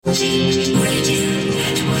Radio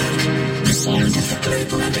Network, the sound of the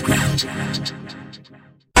global underground.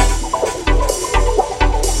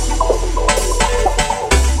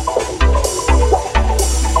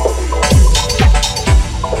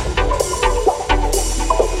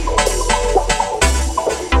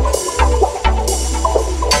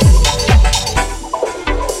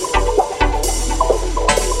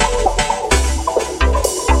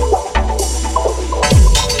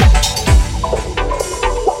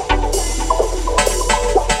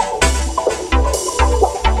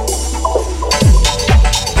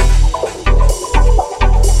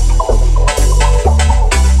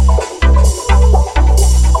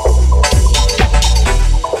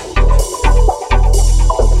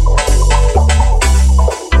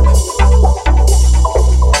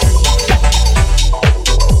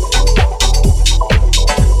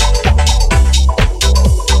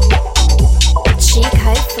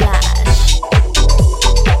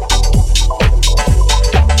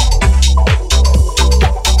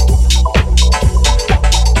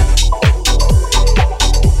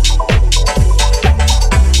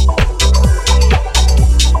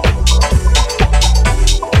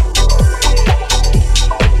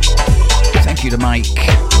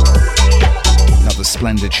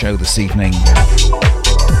 Show this evening.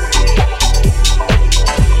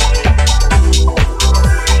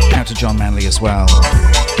 Out to John Manley as well.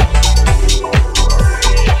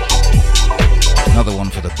 Another one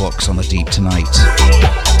for the books on the deep tonight.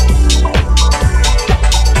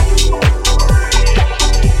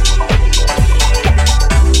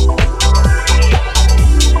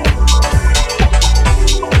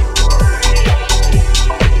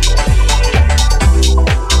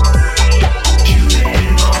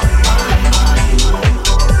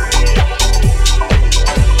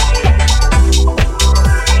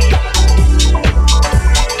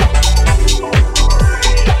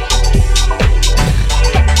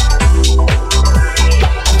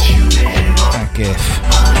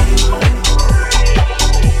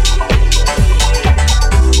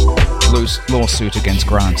 Lawsuit against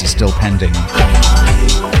Grant is still pending. My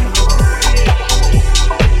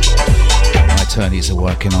attorneys are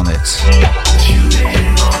working on it.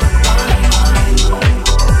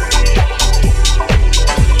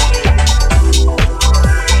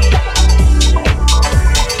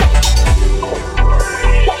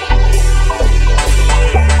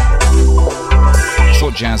 I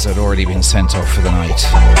thought Jazz had already been sent off for the night.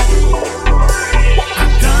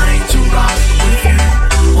 I'm dying to rock with you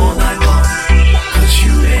all night long.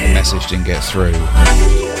 Message didn't get through. I'm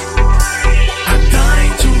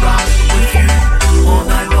dying to rock with you all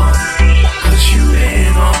night long, 'cause you've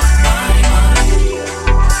been on my mind.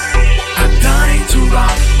 I'm dying to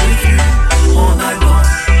rock with you all night long,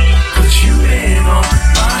 'cause you've been on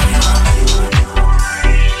my mind.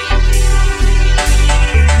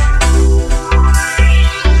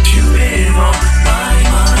 You've been on my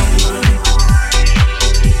mind.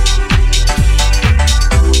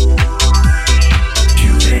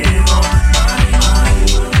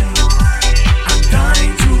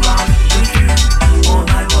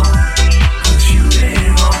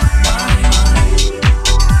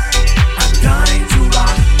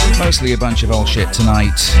 Mostly a bunch of old shit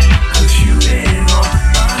tonight.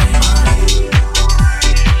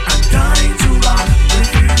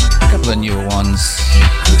 A couple of newer ones.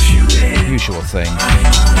 Usual thing.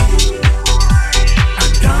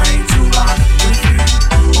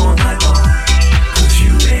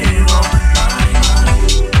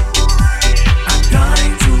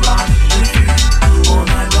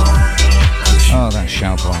 Oh, that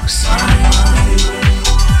shoutbox.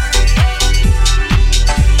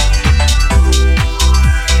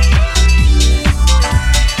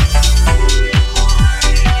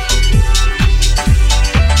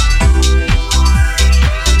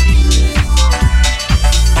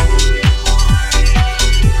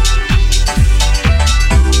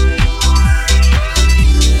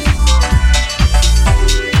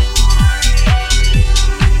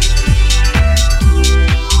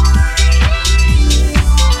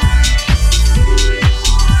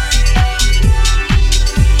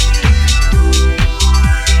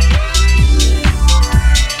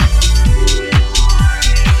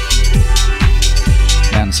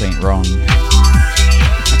 Ain't wrong.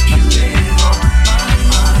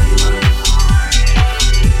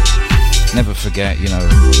 Never forget, you know,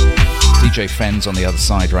 DJ Fenn's on the other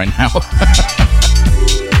side right now.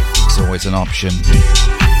 It's always an option.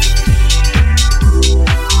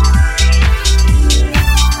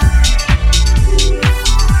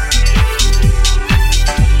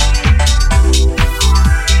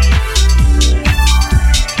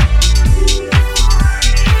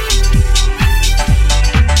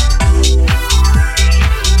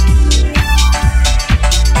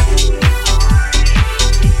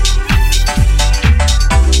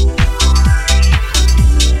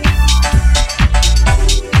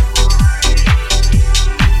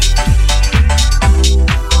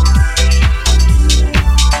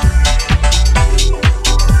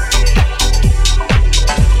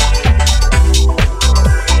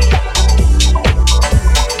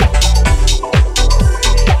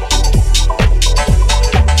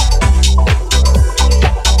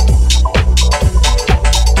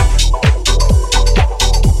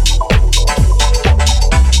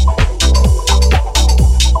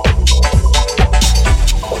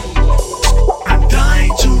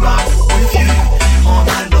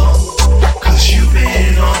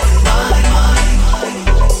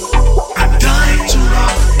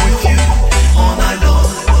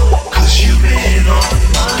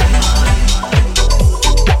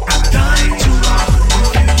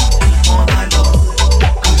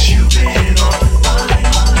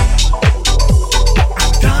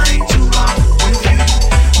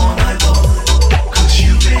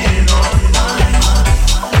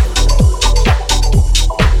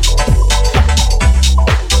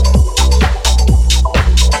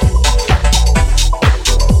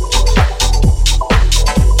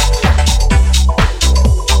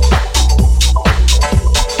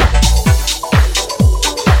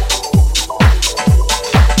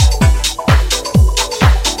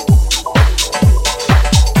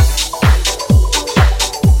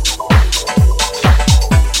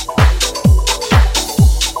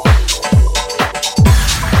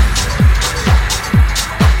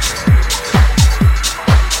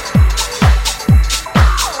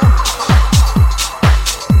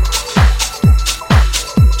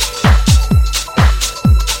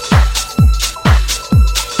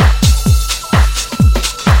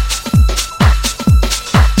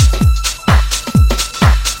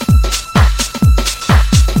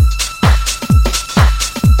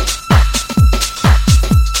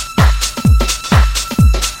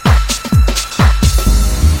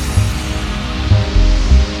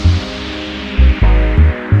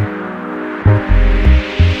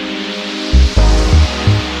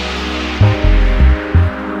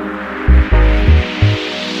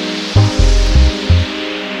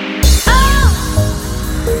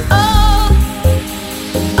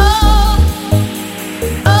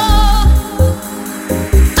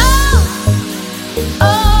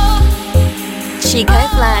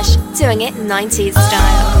 doing it 90s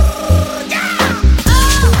style.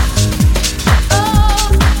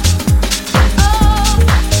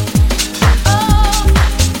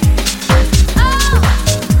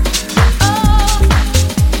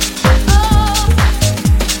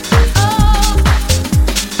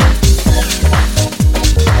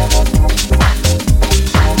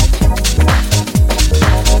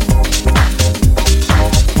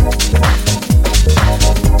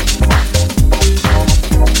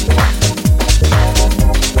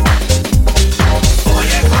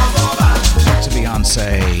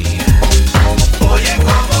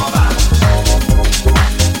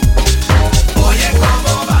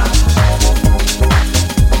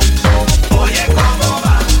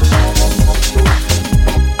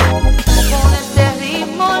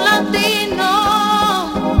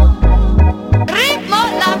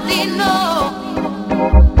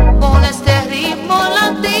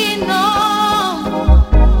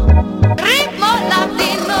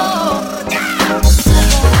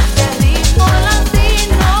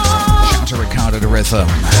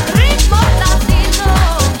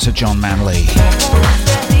 To John Manley.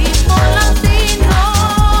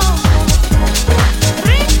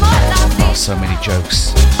 Oh, so many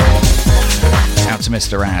jokes. Out to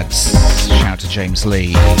Mr. Ads. Shout to James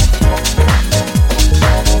Lee.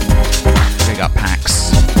 Big up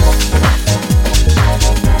Pax.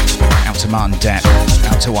 Out to Martin Depp.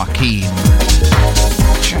 Out to Joaquin.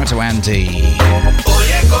 Shout to Andy.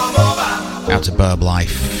 Out to Burb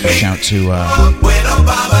Life. Shout to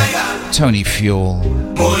Tony Fuel.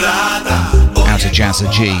 Out to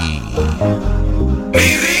Jazza G.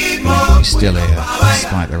 He's still here,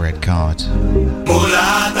 despite the red card.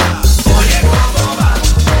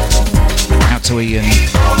 Out to Ian.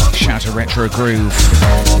 Shout to Retro Groove.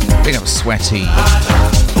 Big up Sweaty. Out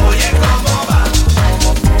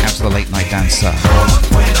to the Late Night Dancer.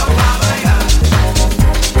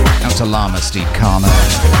 Out to Llama Steve Karma.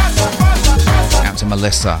 Out to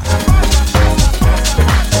Melissa.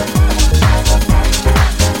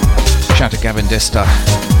 Shout to Gavin Dista.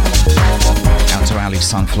 Out to Ali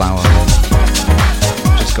Sunflower.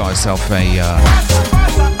 Just got herself a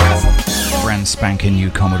brand spanking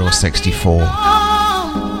new Commodore 64.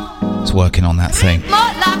 It's working on that thing.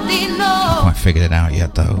 Not quite figured it out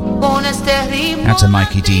yet though. Out to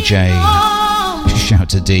Mikey DJ. Shout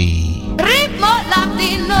to D.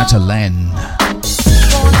 Out to Len.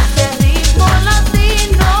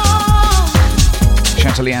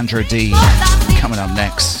 Shout to Leandro D. Coming up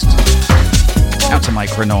next. Out to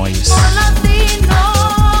Mike Renoise.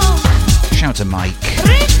 Shout to Mike.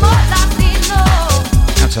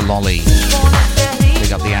 Out to Lolly.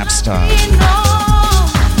 Big up the Abstar.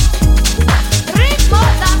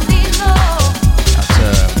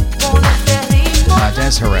 Out to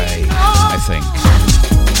Desiree, I think.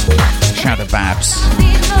 Shout to Babs.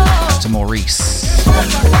 Out to Maurice.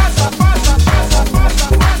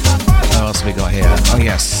 What else have we got here? Oh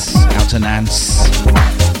yes, out to Nance.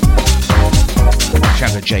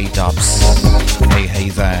 Shout to J-Dubs. Hey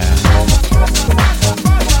there.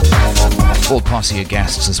 All posse of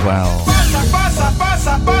guests as well.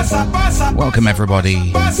 Welcome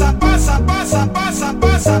everybody.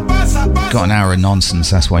 Got an hour of nonsense,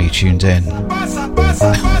 that's why you tuned in.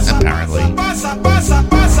 Apparently.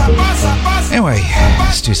 Anyway,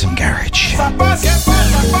 let's do some garage.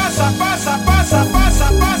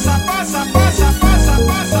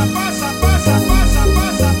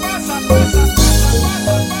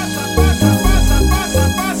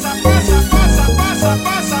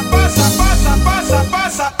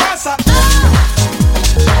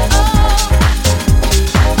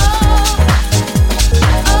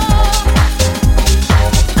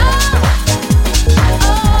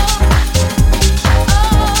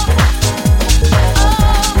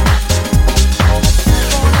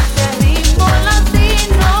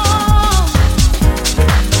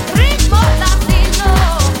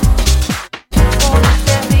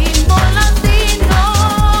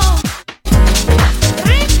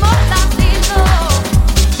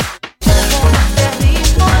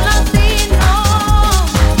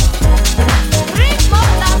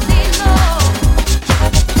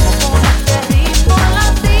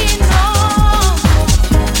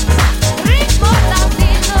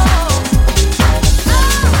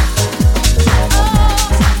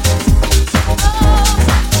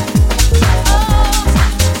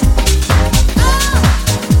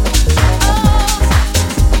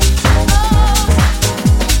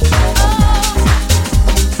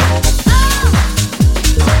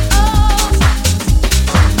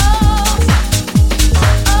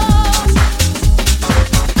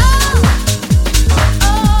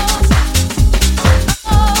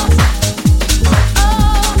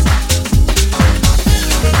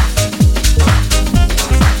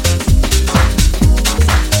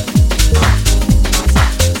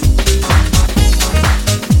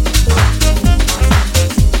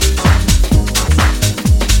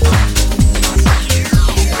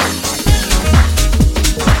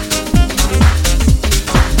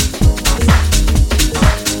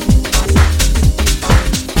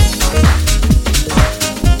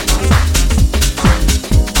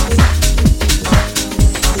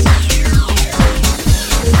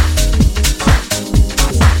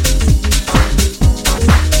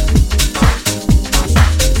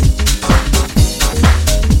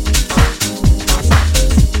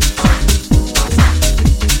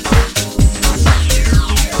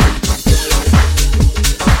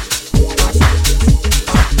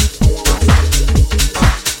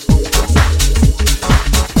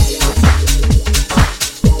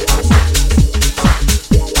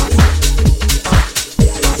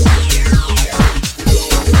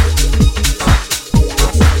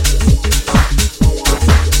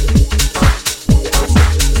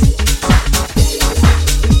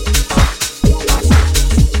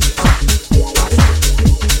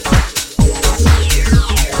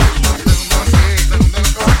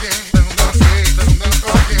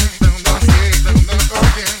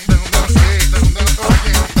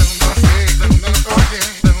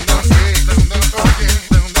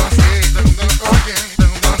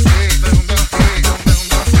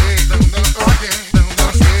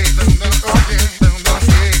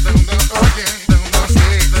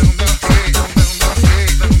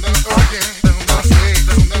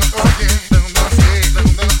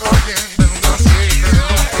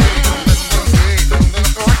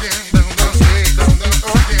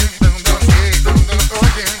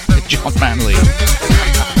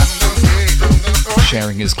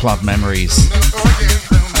 sharing his club memories.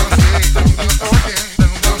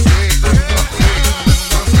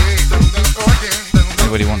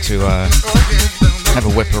 Anybody want to have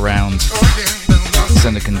a whip around?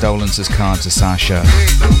 Send a condolences card to Sasha.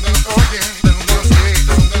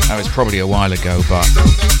 That was probably a while ago, but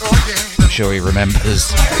I'm sure he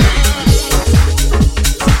remembers.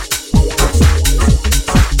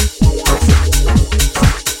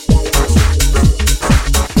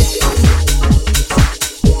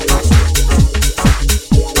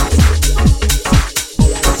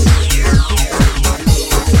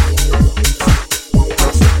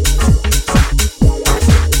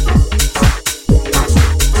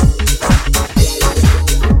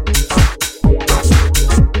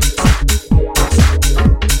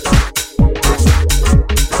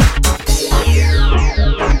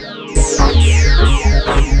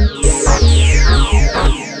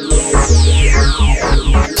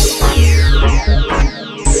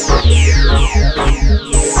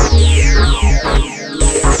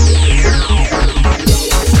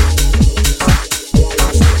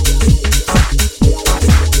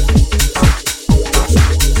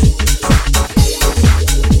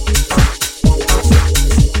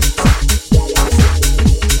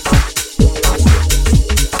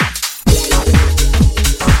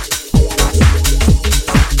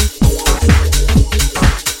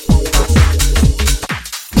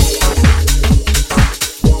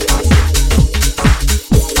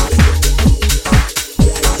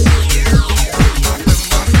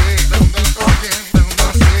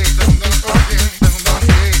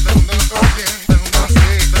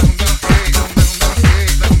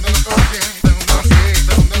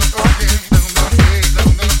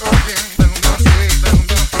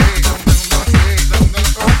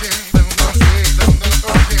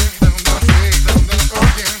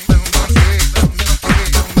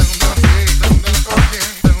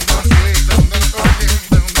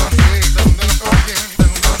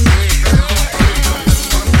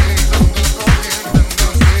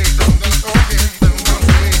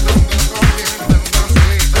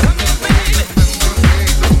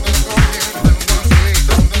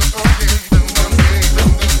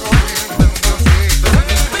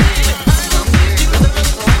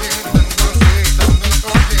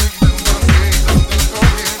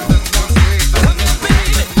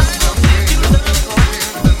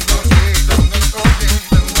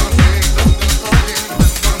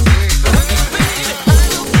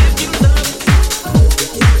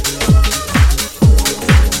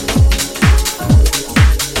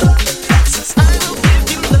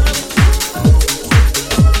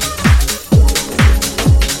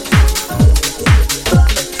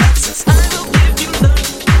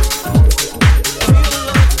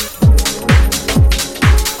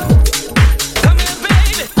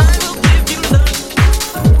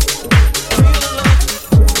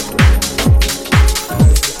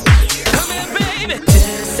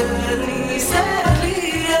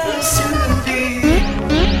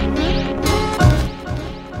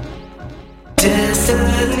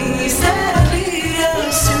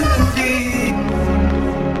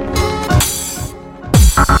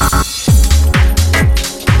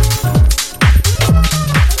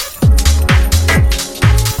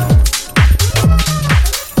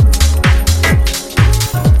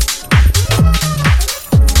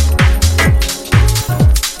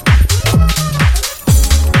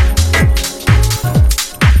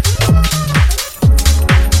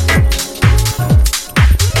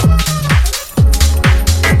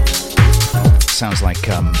 Sounds like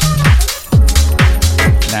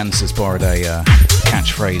Nance has borrowed a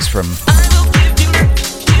catchphrase from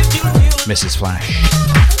Mrs. Flash.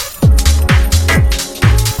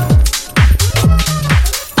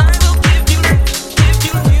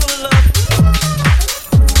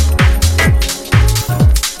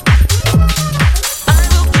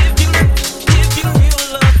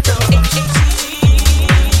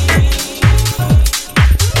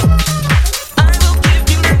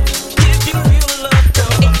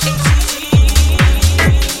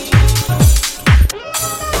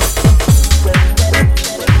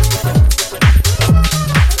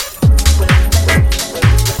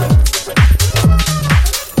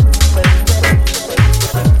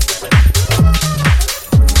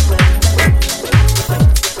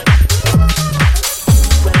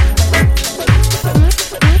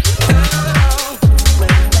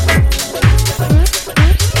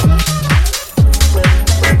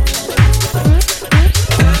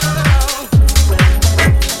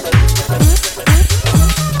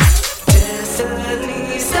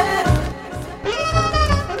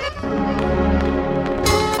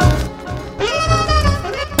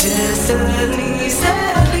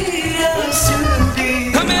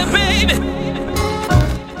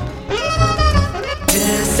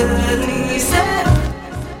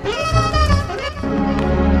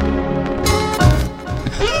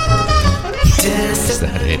 Is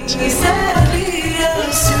that it?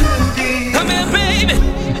 Come here, baby.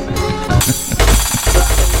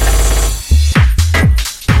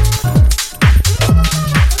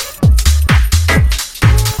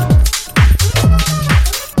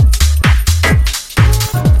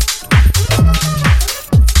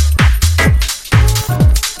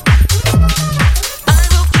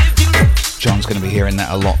 John's going to be hearing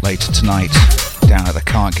that a lot later tonight down at the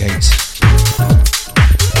car gate.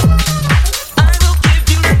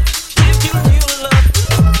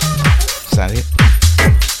 Is that it?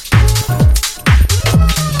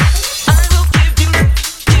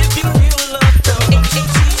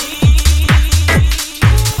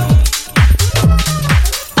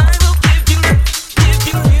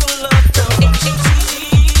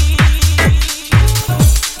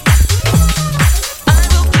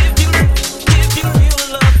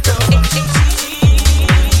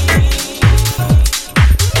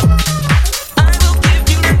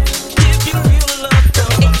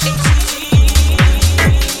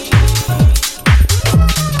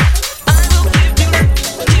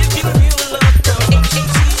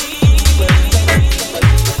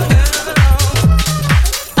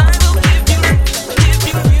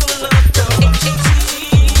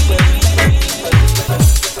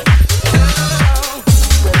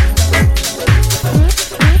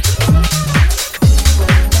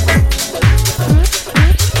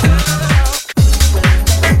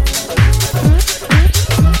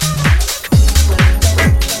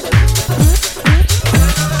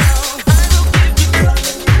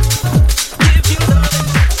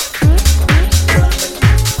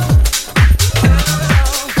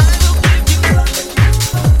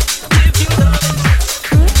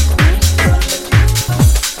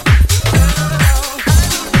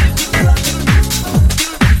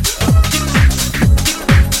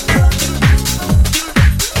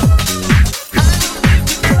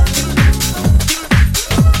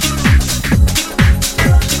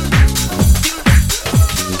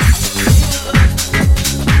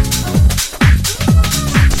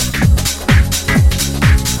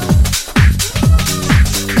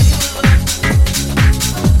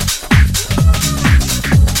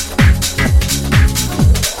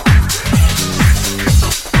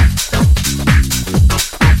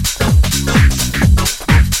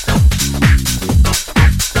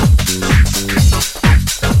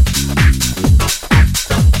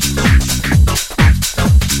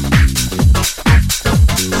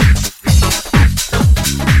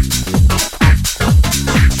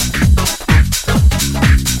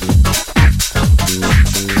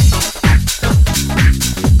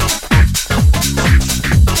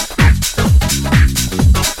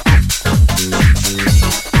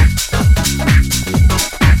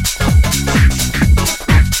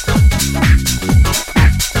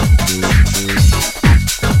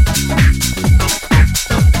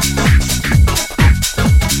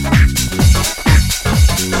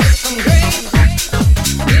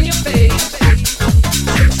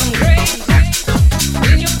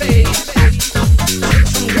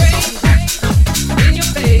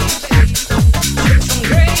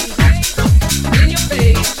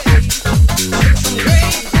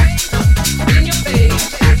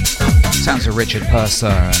 Richard Purser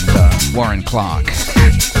and Warren Clark. It's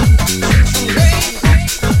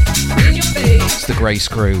the Grace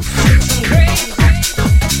Groove.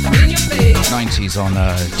 90s on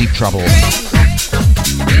Deep Trouble.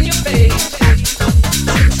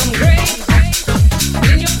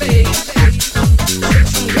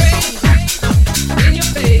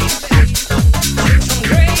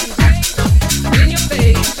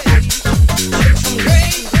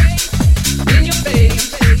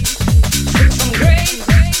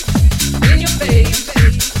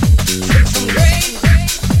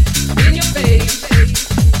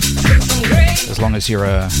 As your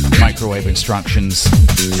microwave instructions,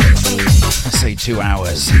 I say 2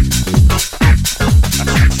 hours.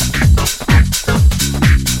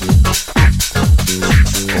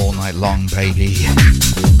 All night long, baby.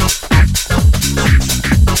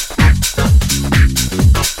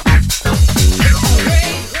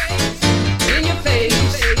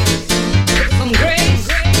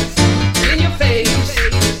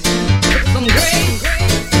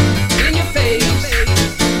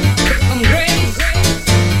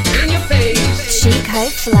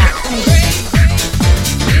 Flat.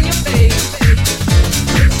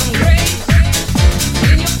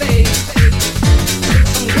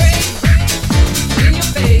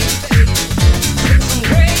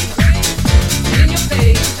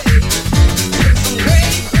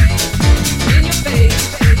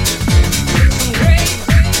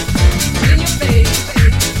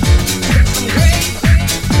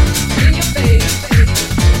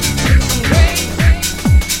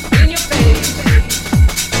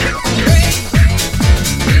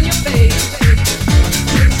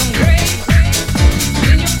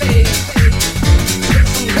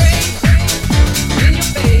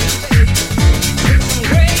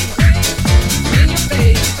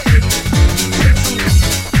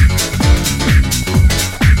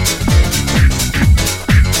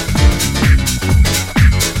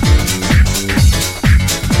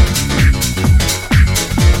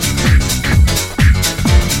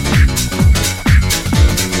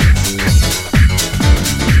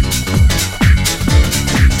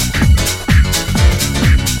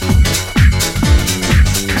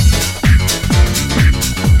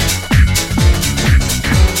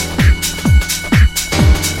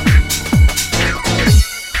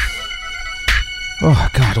 Oh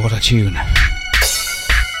God, what a tune.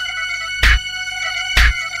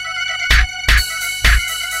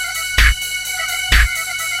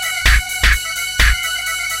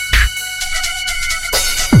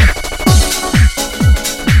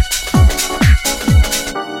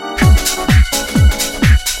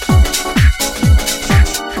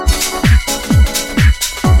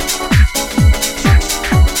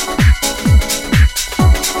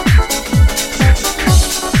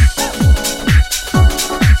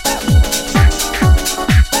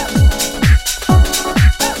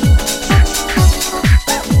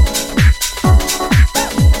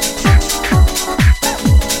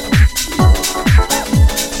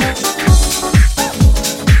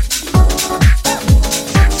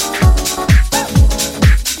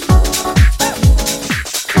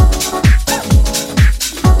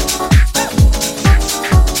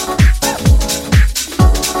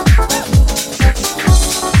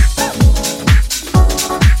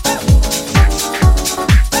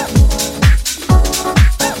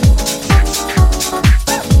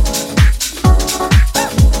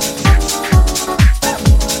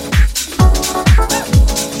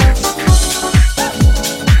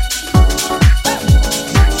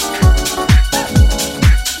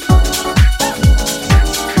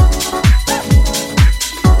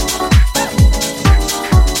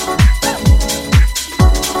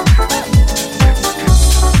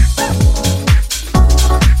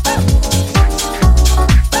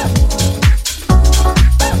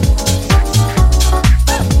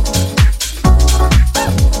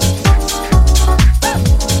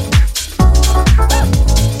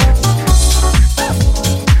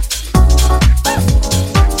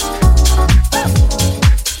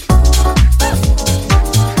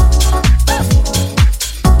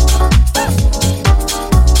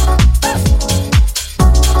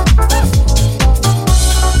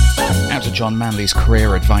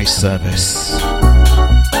 Career advice service.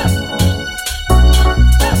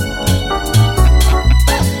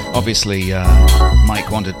 Obviously, Mike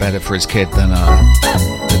wanted better for his kid than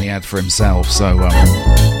he had for himself, so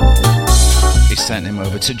he sent him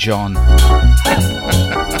over to John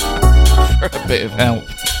for a bit of help.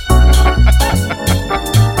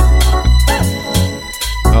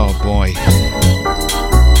 Oh boy.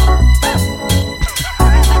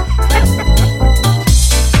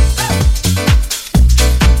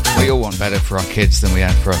 We all want better for our kids than we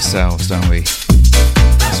had for ourselves, don't we?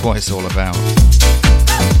 That's what it's all about.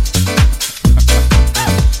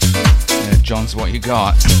 Yeah, John's what you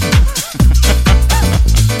got.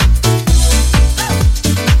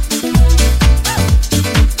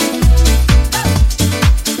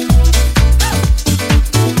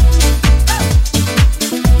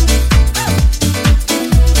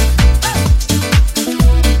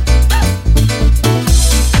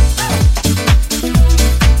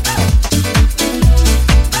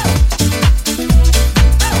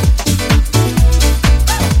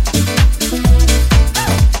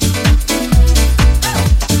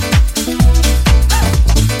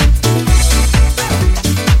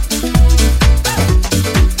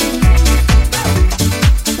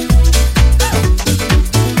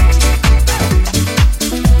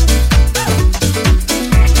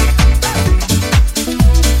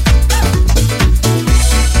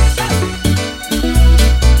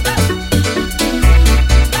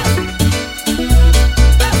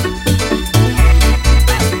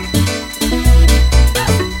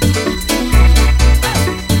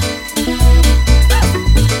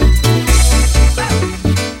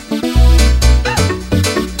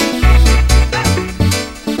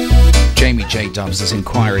 Is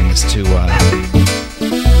inquiring as to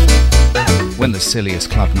when the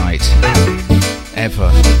silliest club night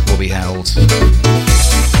ever will be held.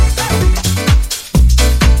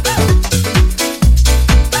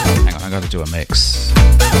 Hang on, I gotta do a mix.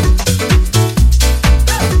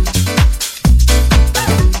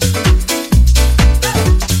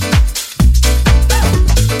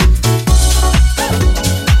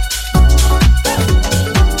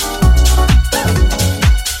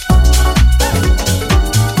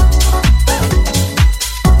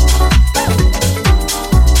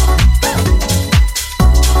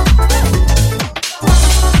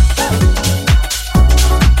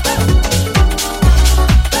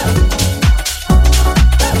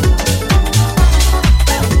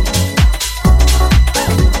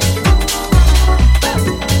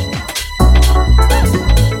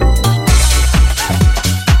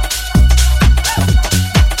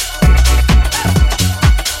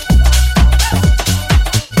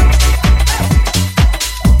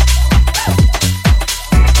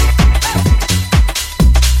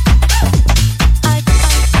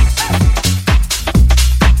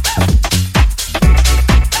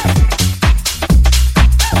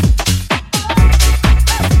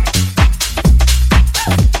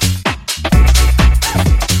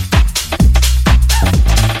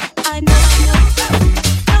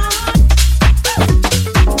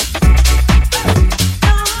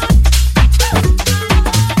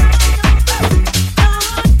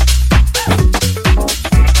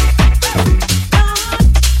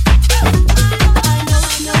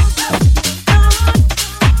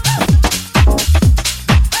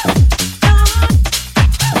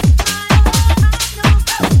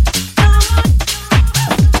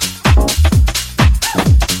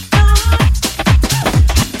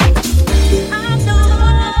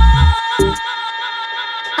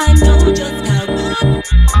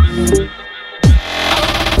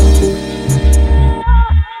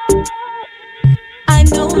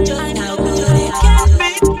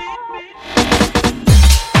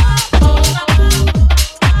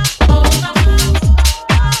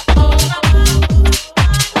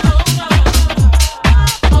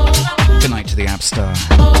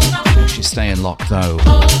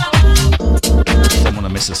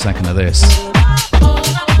 second of this.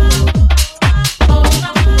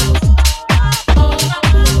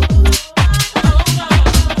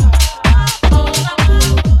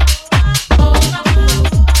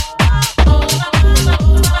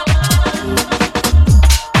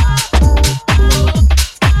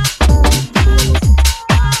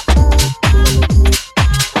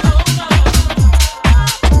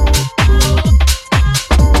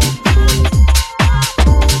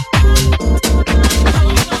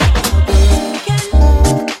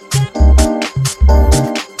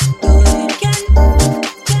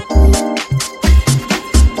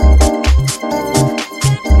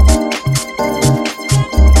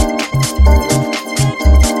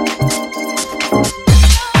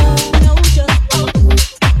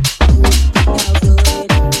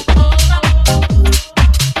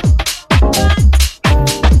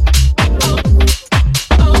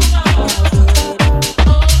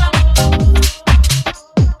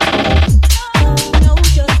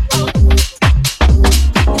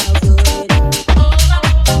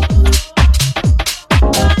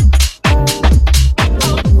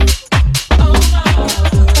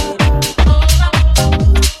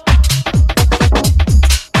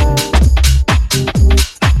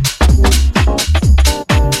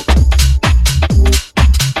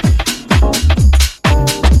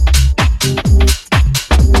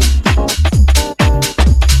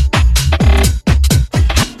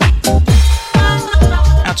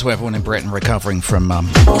 To everyone in Britain recovering from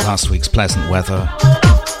last week's pleasant weather.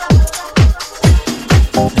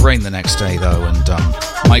 Rain the next day though,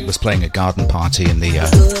 and Mike was playing a garden party in the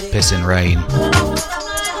pissing rain.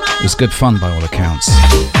 It was good fun by all accounts.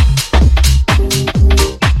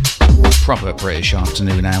 Proper British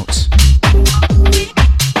afternoon out.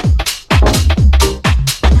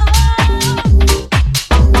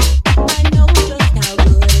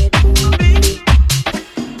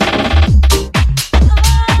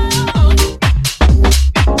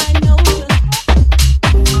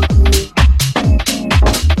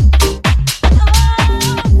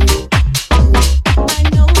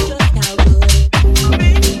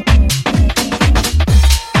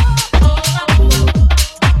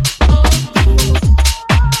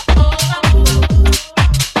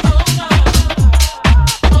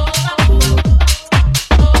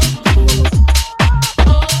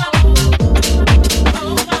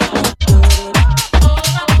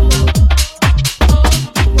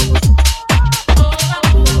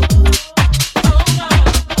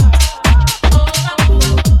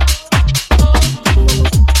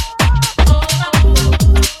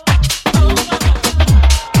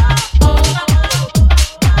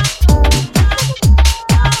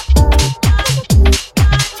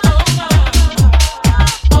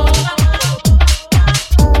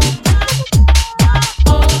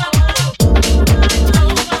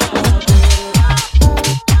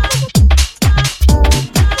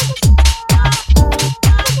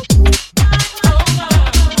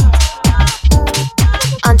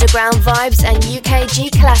 Underground vibes and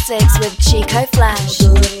UKG classics with Chico Flash.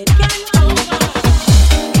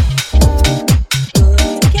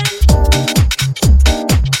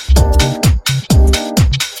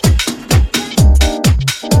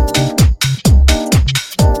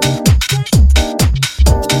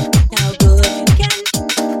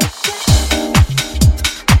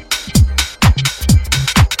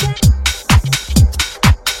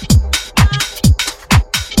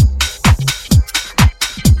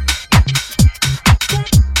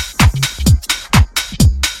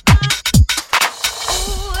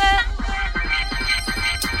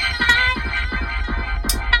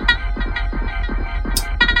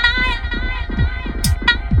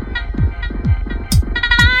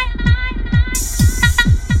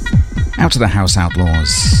 Out to the House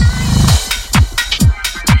Outlaws.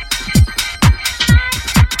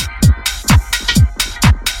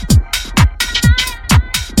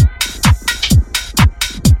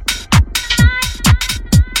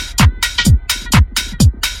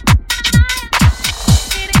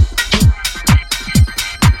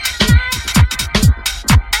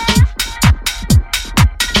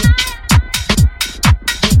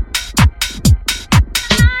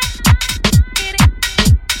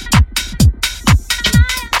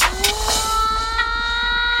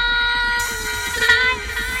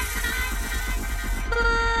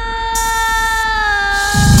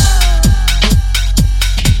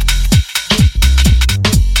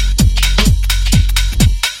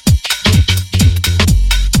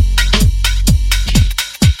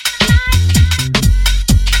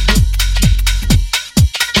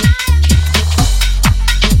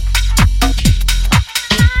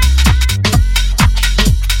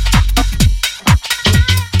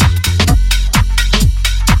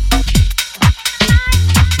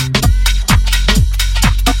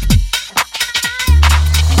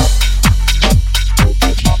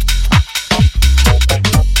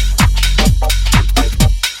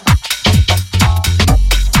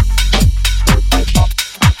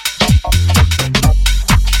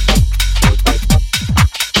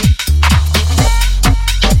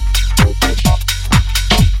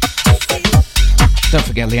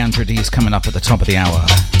 Leandro D is coming up at the top of the hour.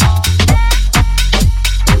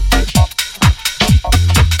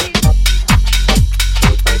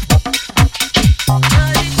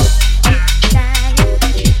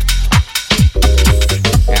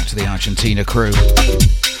 Out to the Argentina crew.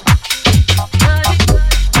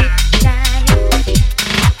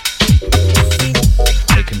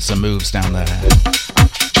 Making some moves down there.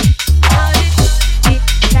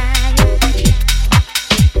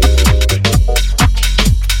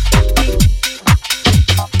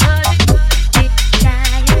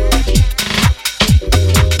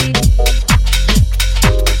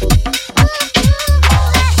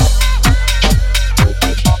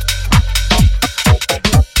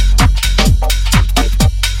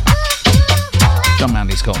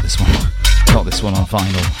 Got this one on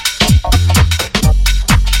vinyl.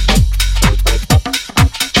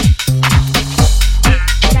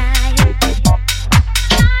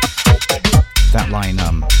 That line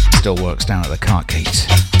still works down at the cart gate.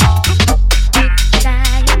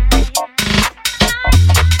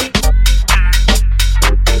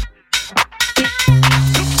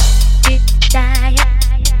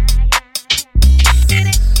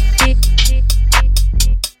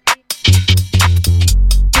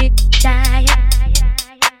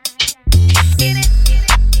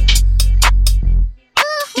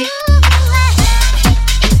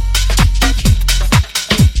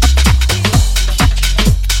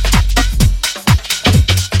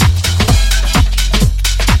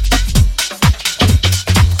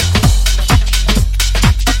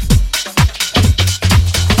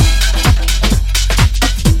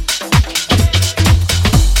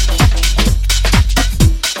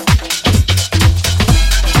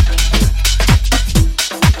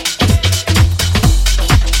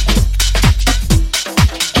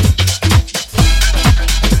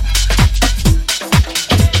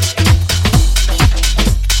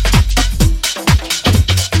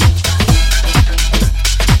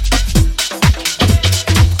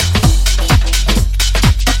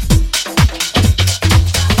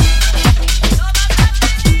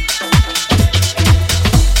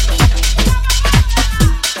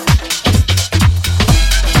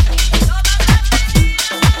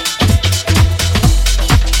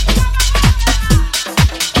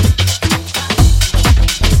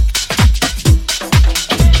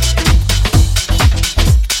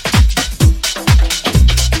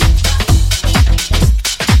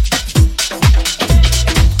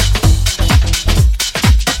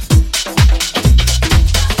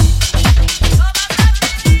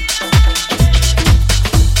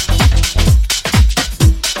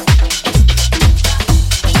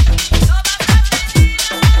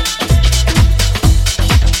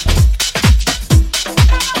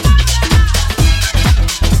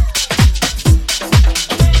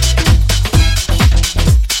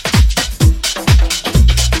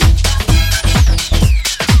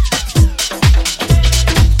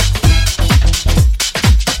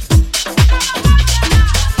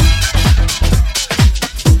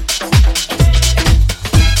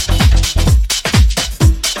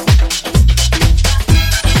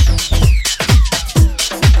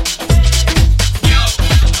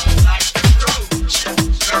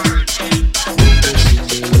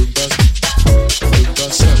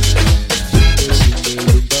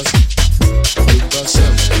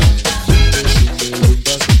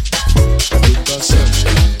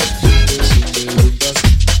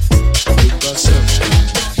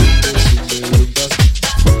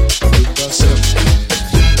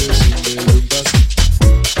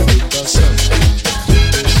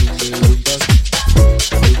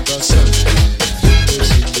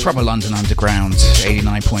 Proper London Underground,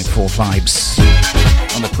 89.4 vibes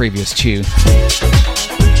on the previous tune.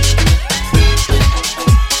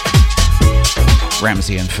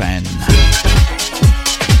 Ramsey and Fenn,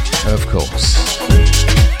 of course.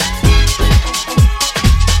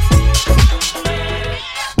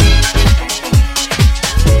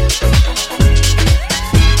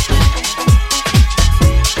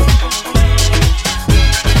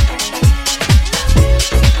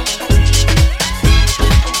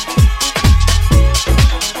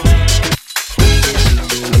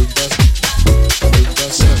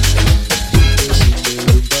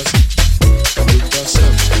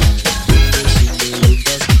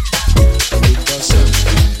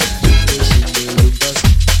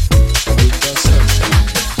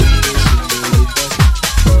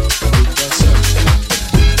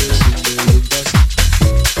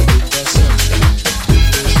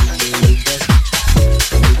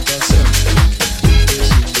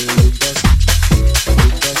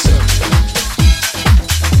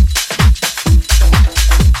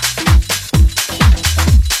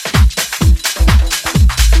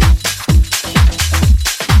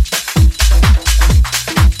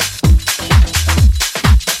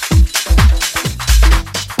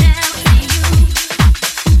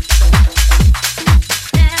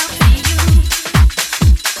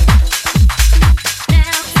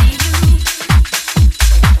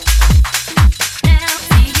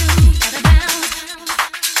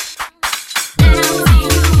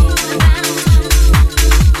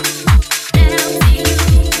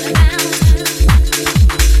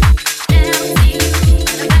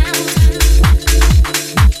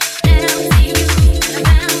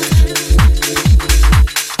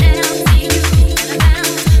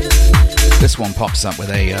 pops up with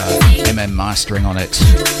a MM mastering on it.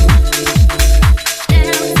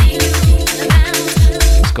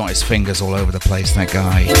 He's got his fingers all over the place, that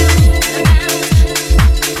guy.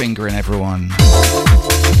 Fingering everyone.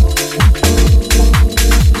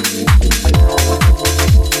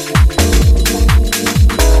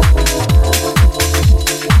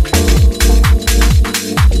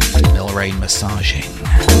 Rain massaging.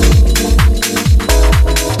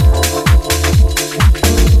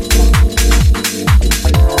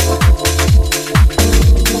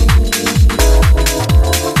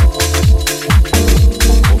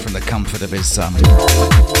 All from the comfort of his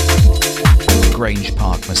Grange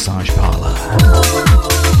Park massage parlour.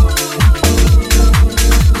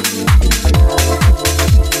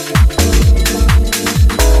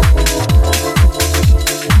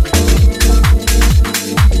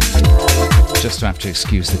 Just to have to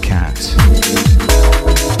excuse the cat.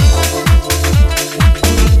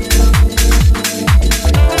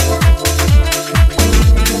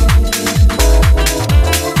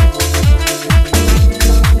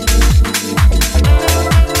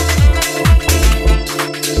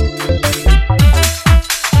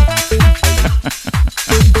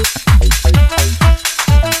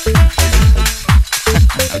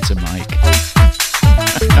 That's a mic.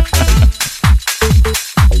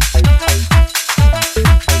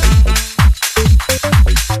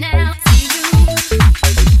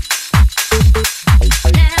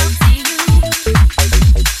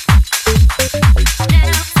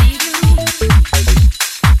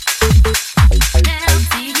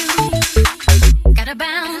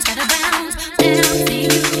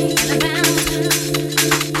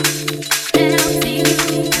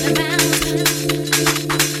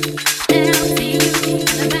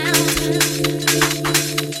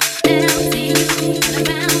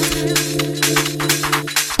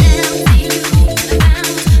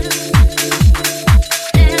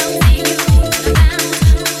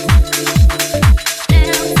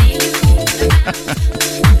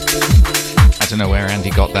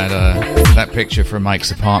 Picture from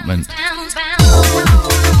Mike's apartment.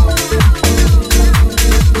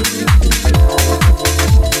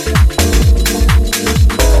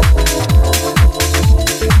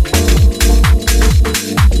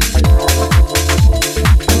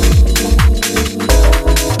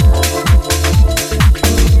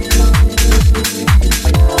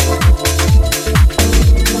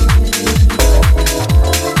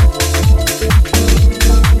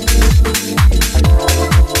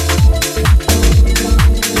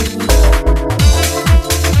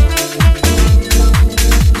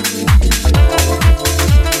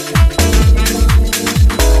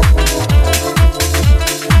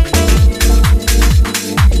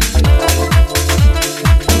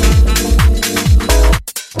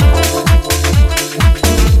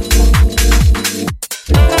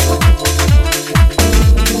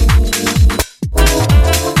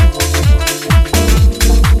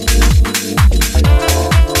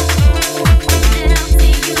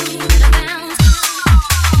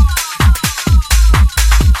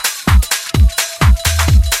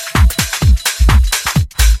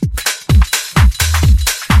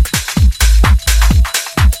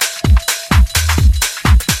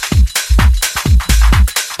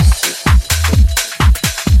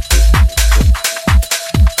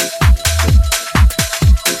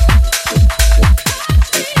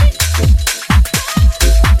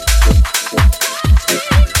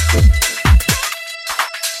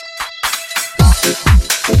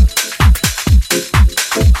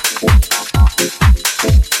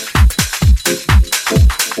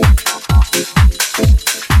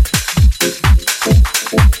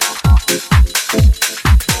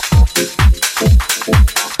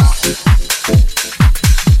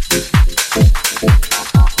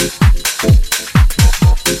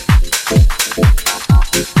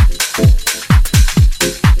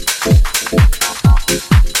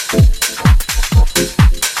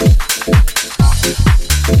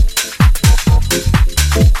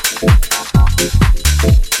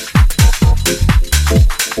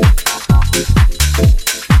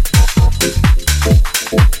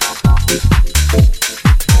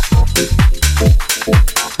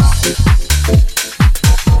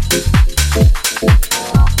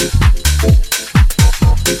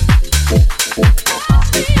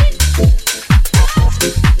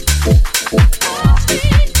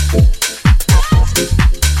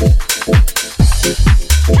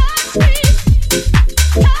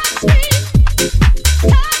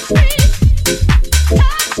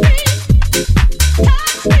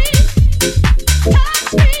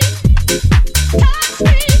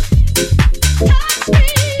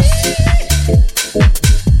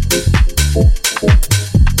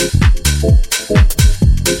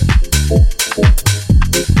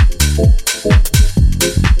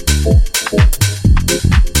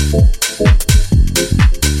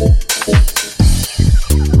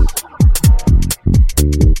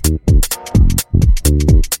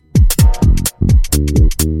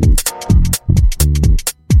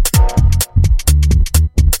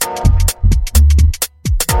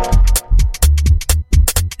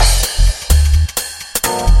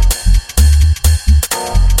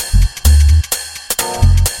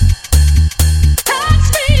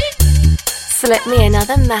 Flip me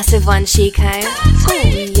another massive one, Chico.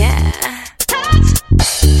 Oh yeah.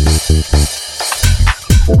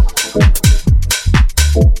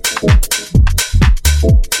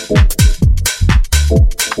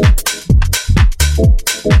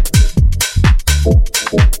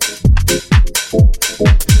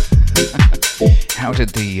 How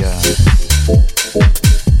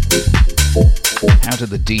did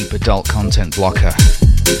the deep adult content blocker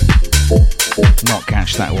not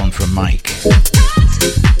catch that one from Mike?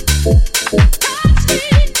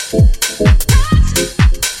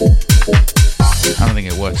 I don't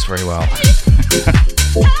think it works very well.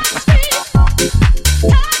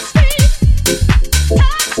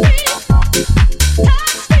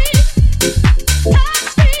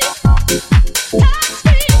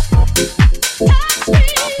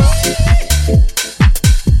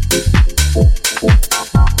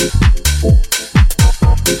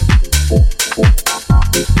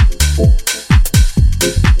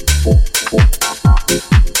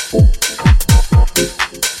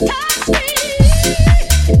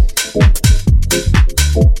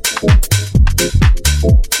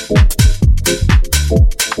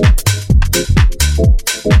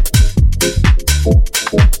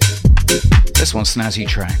 This one's Snazzy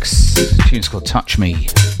Tracks. The tune's called Touch Me.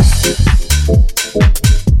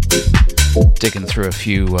 Digging through a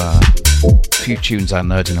few tunes I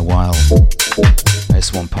haven't heard in a while.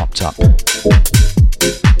 This one popped up.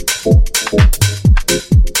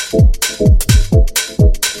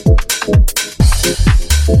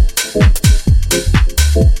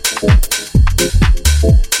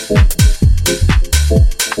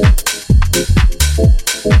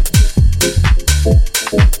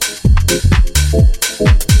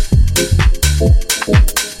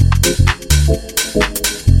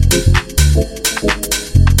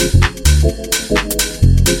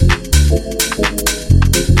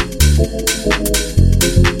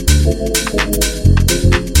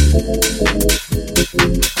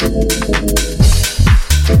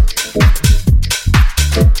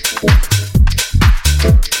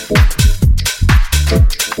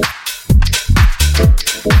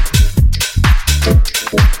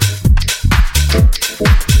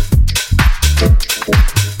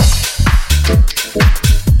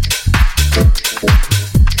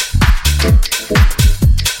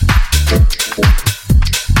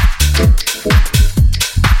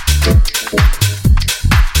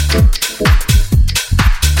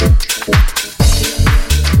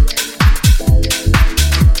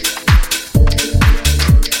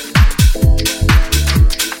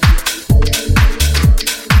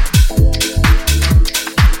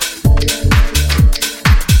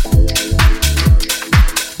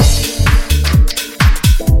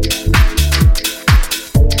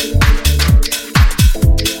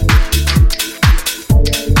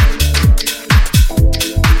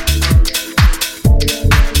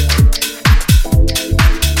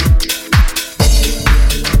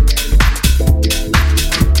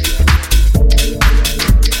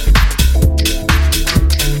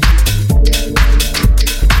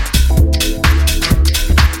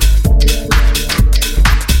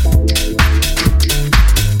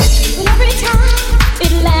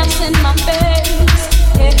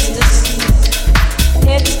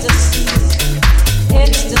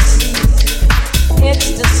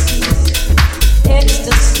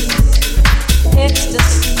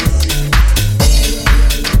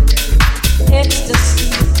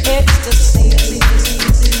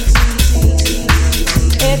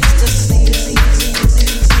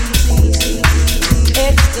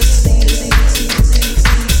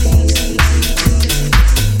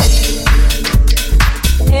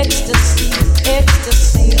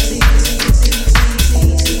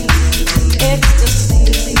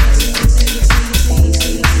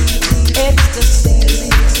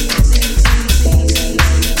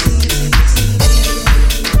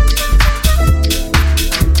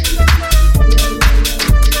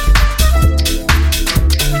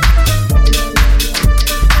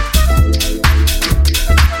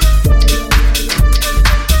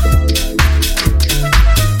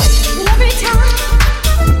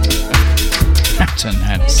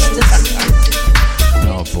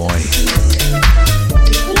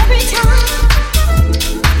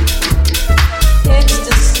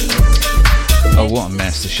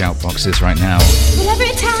 Is right now.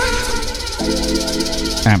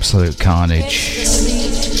 Absolute carnage.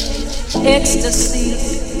 Ecstasy.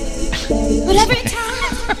 But every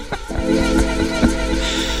time.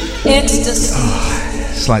 Ecstasy.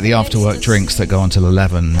 It's like the after-work drinks that go until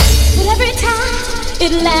 11. But every time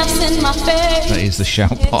it laughs in my face. That is the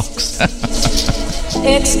shout box.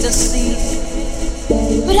 Ecstasy.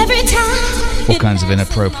 But every time all kinds of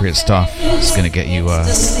inappropriate stuff. It's going to get you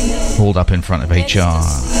hauled up in front of HR.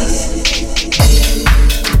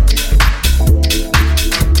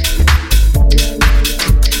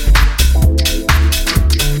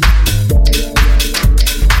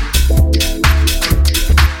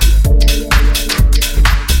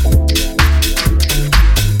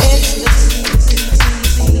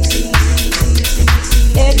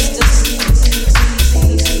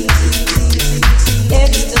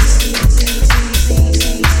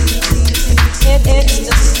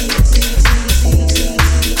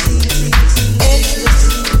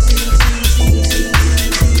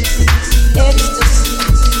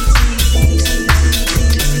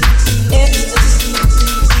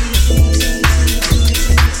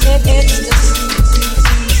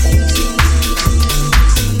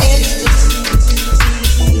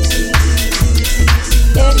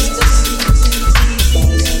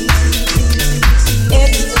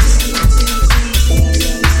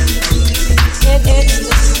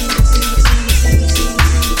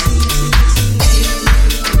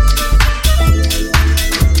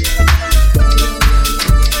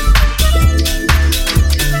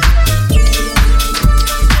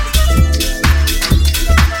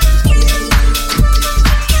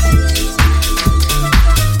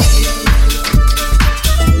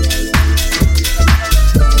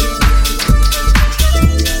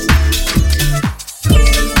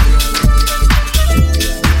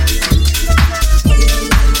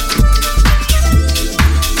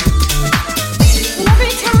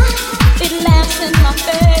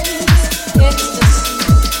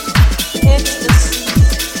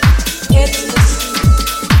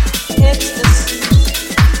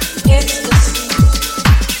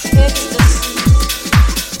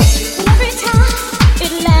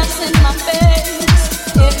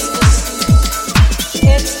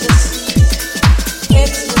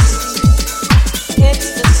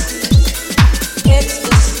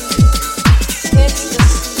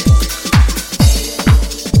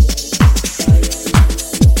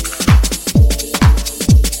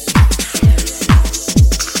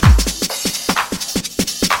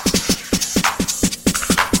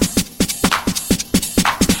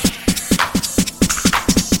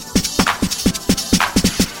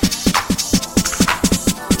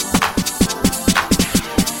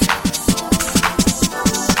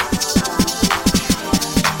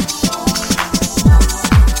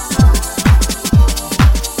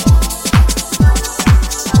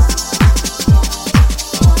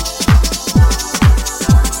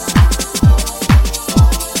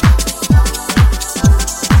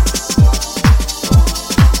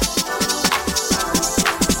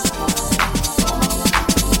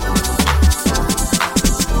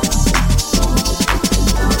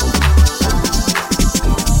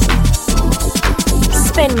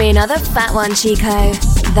 Another fat one, Chico.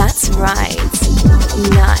 That's right.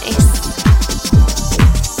 Nice.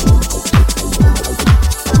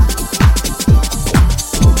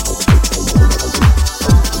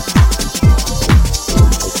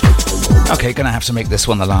 Okay, gonna have to make this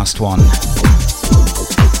one the last one.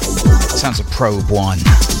 Sounds a probe one.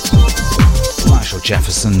 Marshall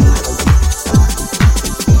Jefferson.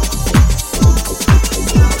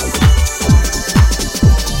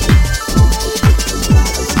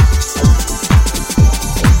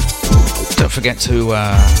 Don't forget to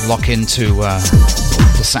lock into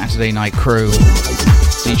the Saturday night crew.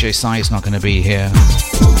 DJ Sai is not going to be here,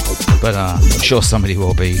 but I'm sure somebody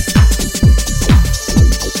will be.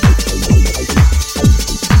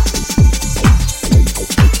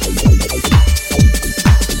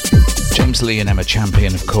 James Lee and Emma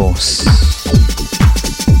Champion, of course.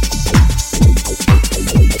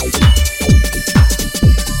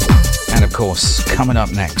 And of course, coming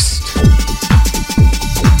up next,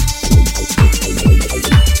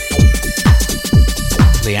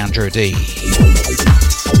 Leandro D.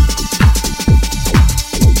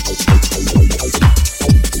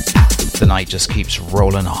 The night just keeps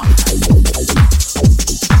rolling on.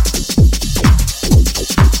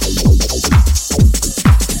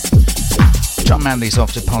 John Manley's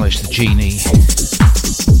off to polish the genie.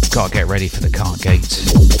 Gotta get ready for the car gate.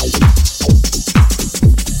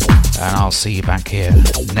 And I'll see you back here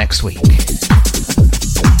next week.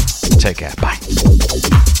 Take care. Bye.